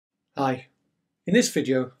Hi, in this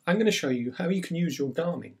video I'm going to show you how you can use your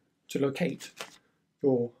Garmin to locate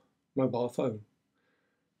your mobile phone,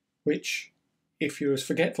 which, if you're as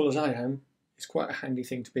forgetful as I am, is quite a handy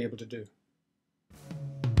thing to be able to do.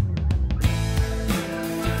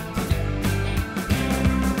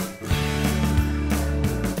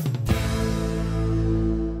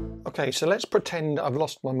 Okay, so let's pretend I've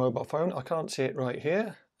lost my mobile phone. I can't see it right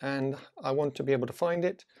here and I want to be able to find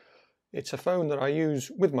it. It's a phone that I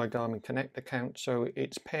use with my Garmin Connect account, so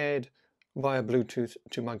it's paired via Bluetooth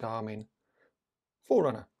to my Garmin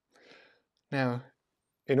Forerunner. Now,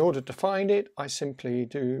 in order to find it, I simply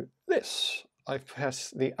do this. I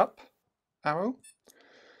press the up arrow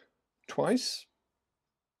twice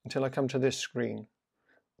until I come to this screen.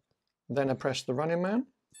 Then I press the running man.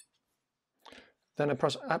 Then I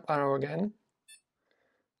press up arrow again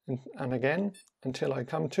and again until I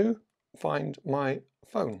come to find my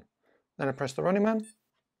phone. Then I press the running man,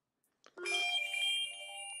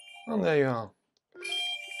 and there you are.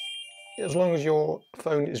 As long as your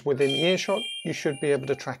phone is within earshot, you should be able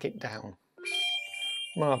to track it down.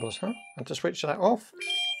 Marvellous, huh? And to switch that off,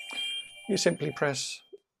 you simply press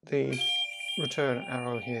the return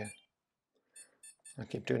arrow here. I'll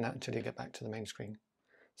keep doing that until you get back to the main screen.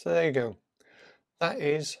 So there you go. That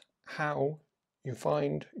is how you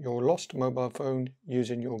find your lost mobile phone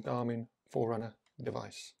using your Garmin Forerunner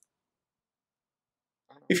device.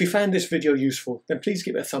 If you found this video useful, then please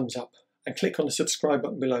give it a thumbs up and click on the subscribe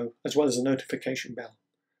button below, as well as the notification bell.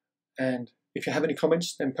 And if you have any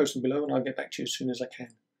comments, then post them below and I'll get back to you as soon as I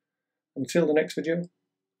can. Until the next video,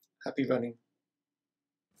 happy running.